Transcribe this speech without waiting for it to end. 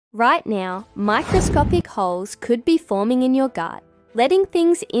Right now, microscopic holes could be forming in your gut, letting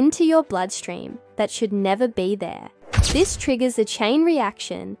things into your bloodstream that should never be there. This triggers a chain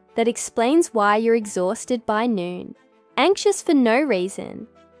reaction that explains why you're exhausted by noon, anxious for no reason,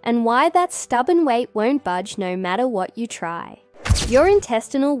 and why that stubborn weight won't budge no matter what you try. Your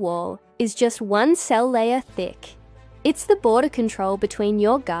intestinal wall is just one cell layer thick. It's the border control between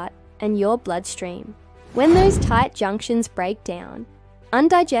your gut and your bloodstream. When those tight junctions break down,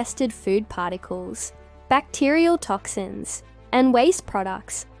 undigested food particles, bacterial toxins, and waste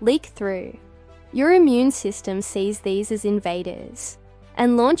products leak through. Your immune system sees these as invaders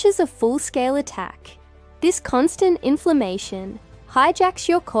and launches a full-scale attack. This constant inflammation hijacks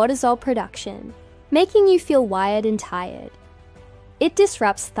your cortisol production, making you feel wired and tired. It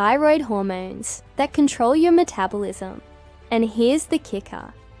disrupts thyroid hormones that control your metabolism. And here's the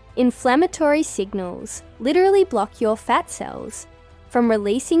kicker. Inflammatory signals literally block your fat cells from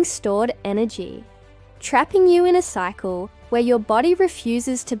releasing stored energy, trapping you in a cycle where your body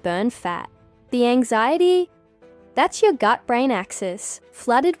refuses to burn fat. The anxiety, that's your gut-brain axis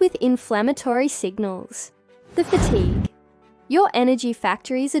flooded with inflammatory signals. The fatigue, your energy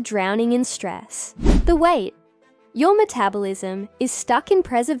factories are drowning in stress. The weight, your metabolism is stuck in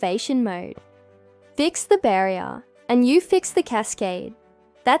preservation mode. Fix the barrier, and you fix the cascade.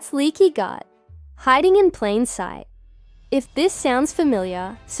 That's leaky gut, hiding in plain sight. If this sounds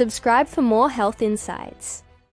familiar, subscribe for more health insights.